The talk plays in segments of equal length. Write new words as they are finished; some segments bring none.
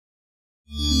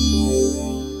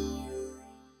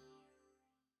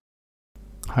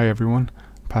Hi everyone,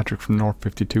 Patrick from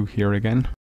North52 here again.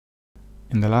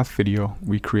 In the last video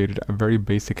we created a very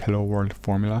basic hello world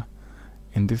formula.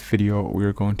 In this video we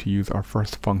are going to use our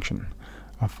first function,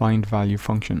 a find value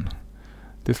function.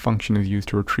 This function is used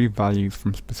to retrieve values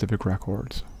from specific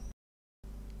records.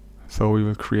 So we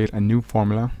will create a new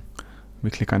formula.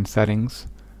 We click on settings,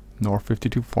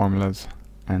 North52 formulas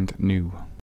and new.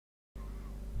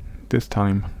 This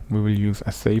time we will use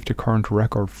a save to current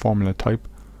record formula type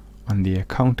on the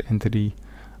account entity,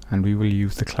 and we will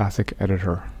use the classic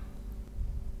editor.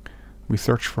 We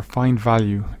search for find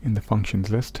value in the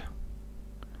functions list,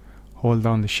 hold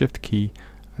down the shift key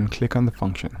and click on the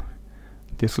function.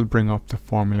 This will bring up the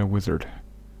formula wizard.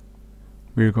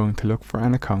 We are going to look for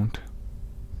an account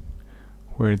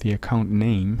where the account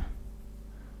name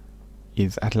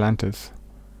is Atlantis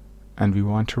and we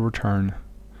want to return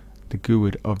the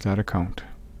GUID of that account.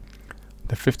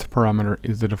 The fifth parameter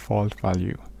is the default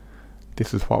value.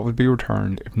 This is what will be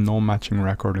returned if no matching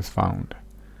record is found.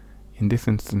 In this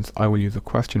instance I will use a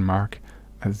question mark,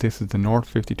 as this is the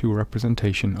North52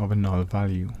 representation of a null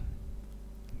value.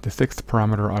 The sixth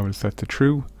parameter I will set to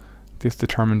true. This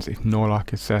determines if no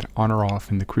lock is set on or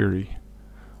off in the query.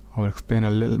 I will explain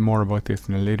a little more about this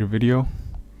in a later video.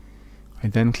 I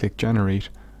then click generate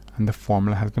and the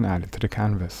formula has been added to the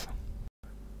canvas.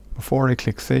 Before I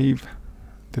click save,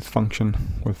 this function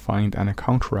will find an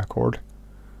account record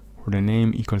where the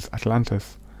name equals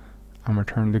Atlantis and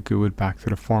return the GUID back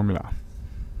to the formula.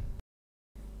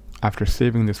 After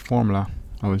saving this formula,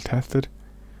 I will test it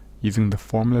using the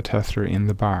formula tester in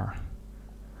the bar.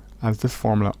 As this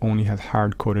formula only has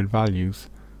hard-coded values,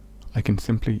 I can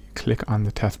simply click on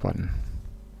the test button.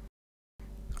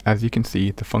 As you can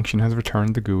see, the function has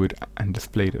returned the GUID and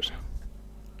displayed it.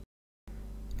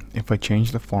 If I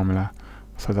change the formula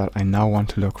so that I now want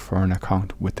to look for an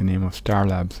account with the name of Star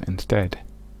Labs instead,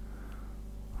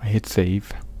 I hit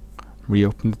save,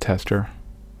 reopen the tester,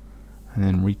 and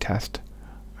then retest,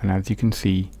 and as you can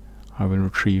see, I will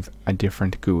retrieve a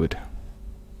different GUID.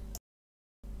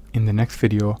 In the next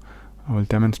video, I will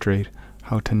demonstrate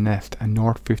how to nest a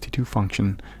North52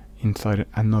 function inside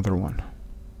another one.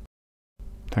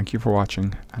 Thank you for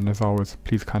watching, and as always,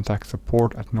 please contact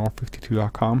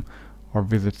support@north52.com or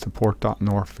visit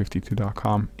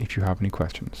support.north52.com if you have any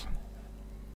questions.